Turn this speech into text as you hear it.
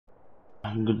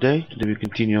Good day. Today we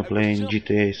continue playing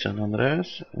GTA San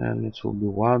Andreas, and it will be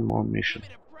one more mission.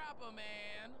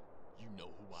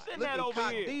 Send that over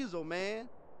here. Diesel, man.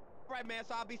 Right, man.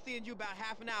 So I'll be seeing you about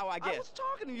half an hour, I guess. I was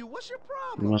talking to you. What's your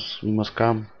problem? We must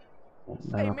come at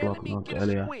 9 Hey, man, o'clock, let me not get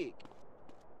earlier. a squig.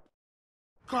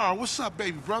 Carl, what's up,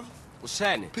 baby brother? What's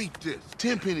happening? Peep this.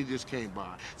 Tenpenny just came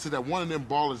by. Said that one of them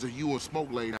ballers that you and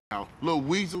Smoke laid out, Lil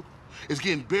Weasel, is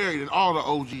getting buried and all the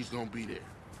OGs gonna be there.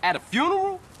 At a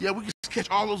funeral? Yeah, we can catch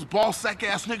all those ball sack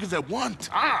ass niggas at one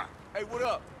time. Hey, what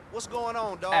up? What's going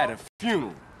on, dog? At a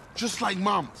funeral. Just like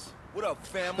mamas. What up,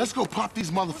 family? Let's go pop these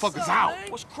motherfuckers What's up, out.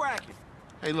 man? What's cracking?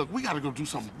 Hey, look, we gotta go do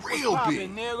something real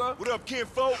big. Nigga? What up,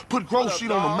 kinfolk? Put Grove What up,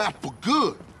 Street on the dog? map for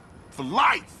good. For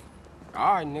life.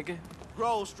 All right, nigga.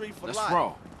 Grove Street for Let's life.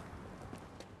 roll.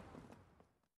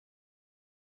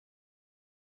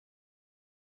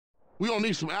 We gonna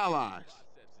need some allies.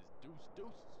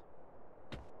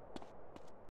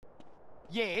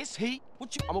 Yeah, it's heat.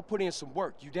 What you? I'm gonna put in some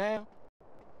work. You down?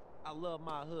 I love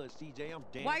my hood, CJ. I'm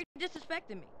damn. Why are you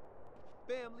disrespecting me?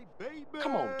 Family, baby.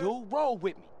 Come on, dude. Roll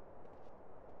with me.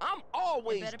 I'm You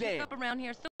always better pick down. up around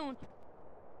here soon.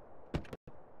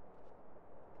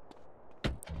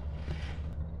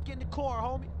 Get in the car,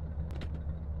 homie.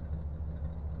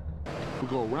 We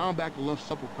go around back to left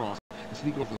sepulcros and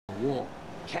sneak over the wall.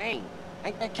 Kane,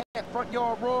 ain't that cat front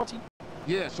yard royalty?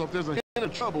 Yeah, so if there's a hint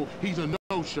of trouble, he's a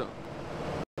no-show.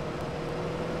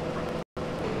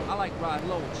 I like ride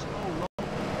low and slow.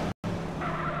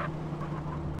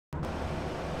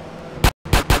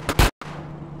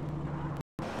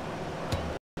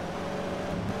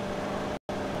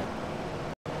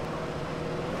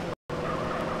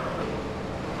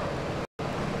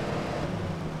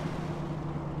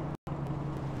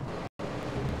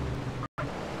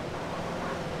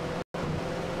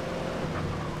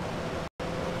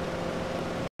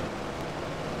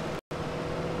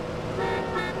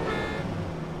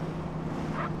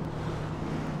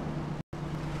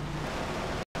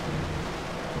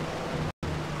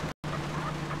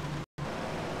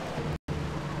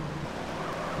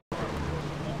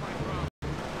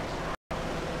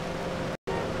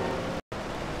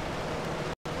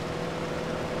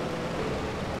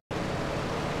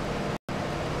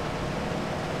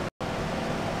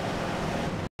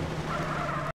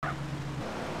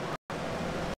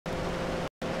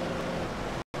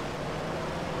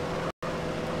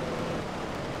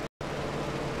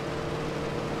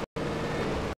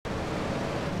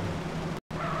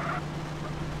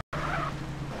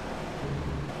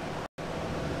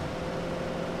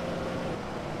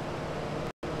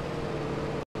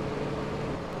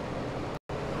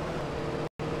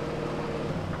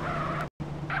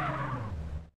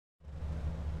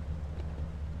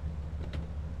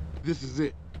 This is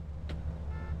it.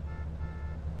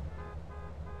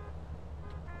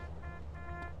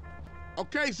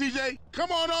 Okay, CJ,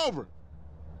 come on over.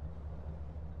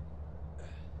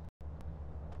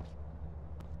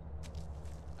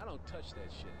 I don't touch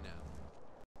that shit now.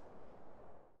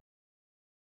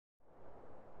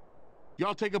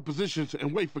 Y'all take up positions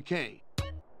and wait for Kane.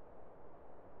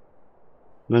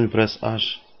 When you press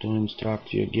H to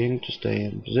instruct your gang to stay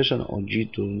in position, or G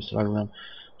to instruct them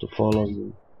to follow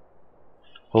you.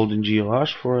 Holding G or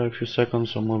H for a few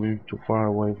seconds or moving too far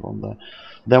away from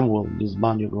them will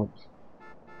disband your group.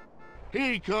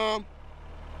 Here he come.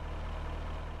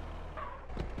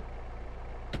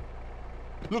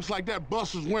 Looks like that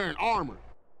buster's wearing armor.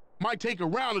 Might take a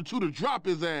round or two to drop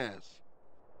his ass.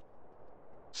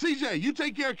 CJ, you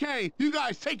take care of Kane. You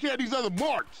guys take care of these other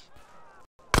marks.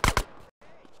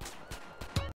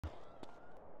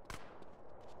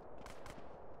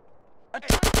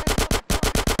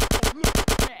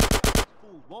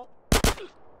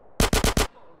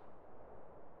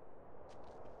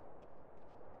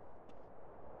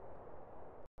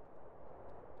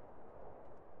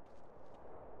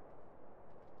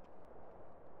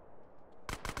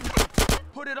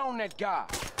 Put it on that guy.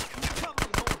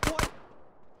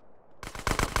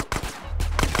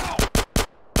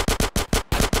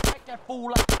 Take that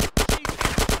fool out.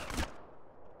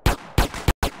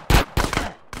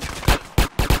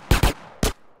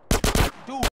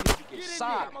 Dude, get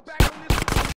silent. Roll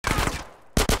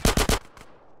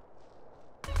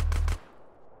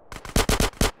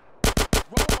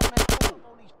on that fool.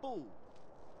 On these fools.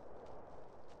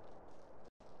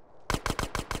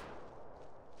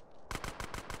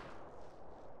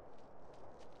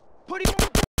 Put him on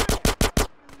the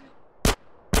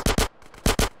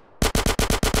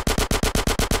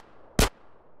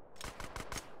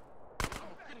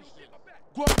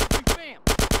grow with your family.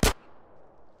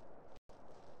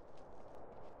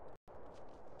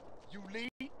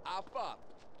 I'll follow.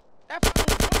 That fool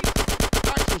wait.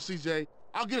 Nice one, CJ.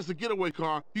 I'll get us a getaway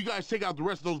car. You guys take out the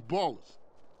rest of those ballers.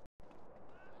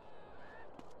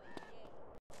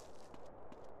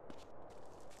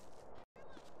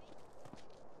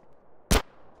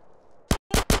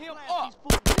 Him up.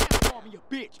 Now call me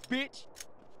a bitch.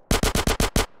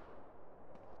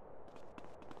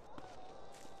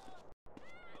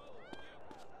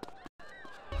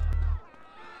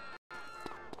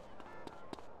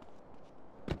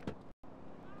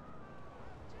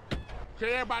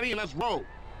 Okay, everybody in, let's roll.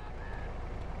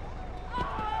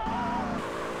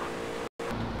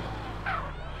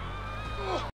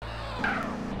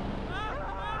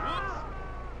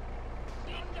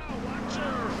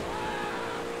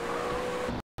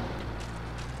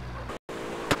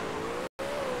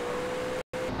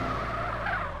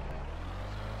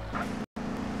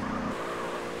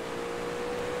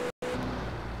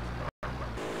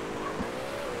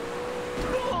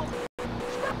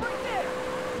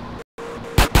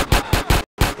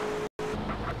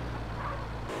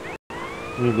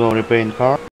 We're gonna repaint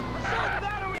car.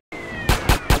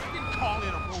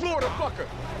 Florida fucker.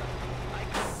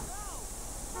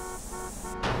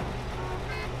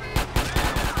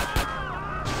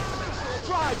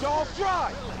 Try, dog,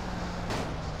 try.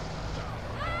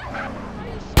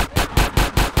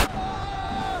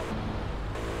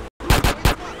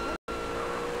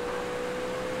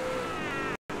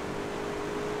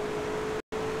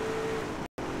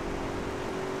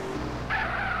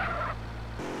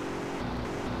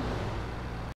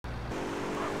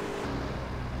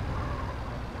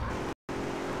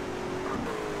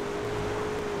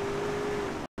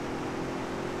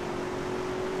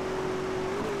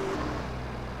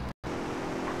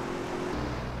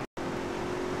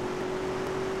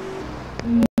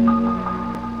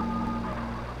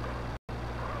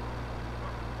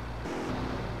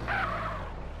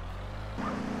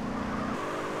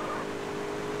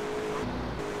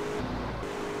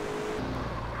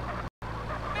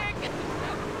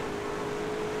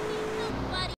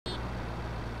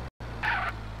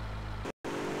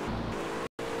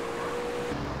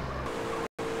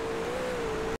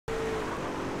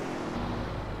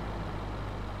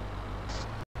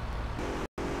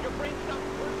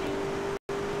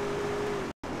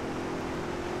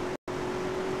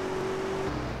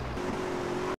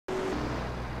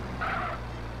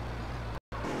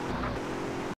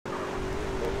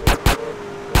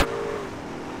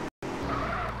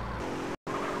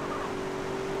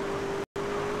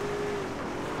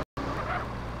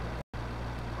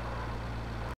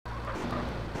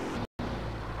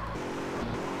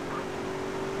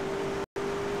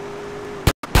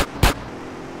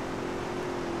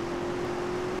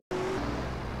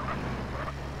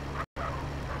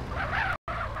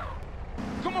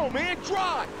 Come on, man,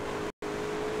 drive!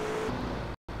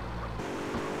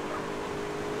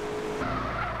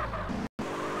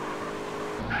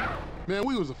 Man,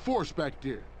 we was a force back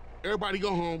there. Everybody go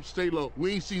home, stay low.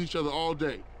 We ain't seen each other all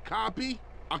day. Copy?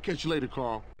 I'll catch you later,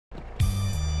 Carl.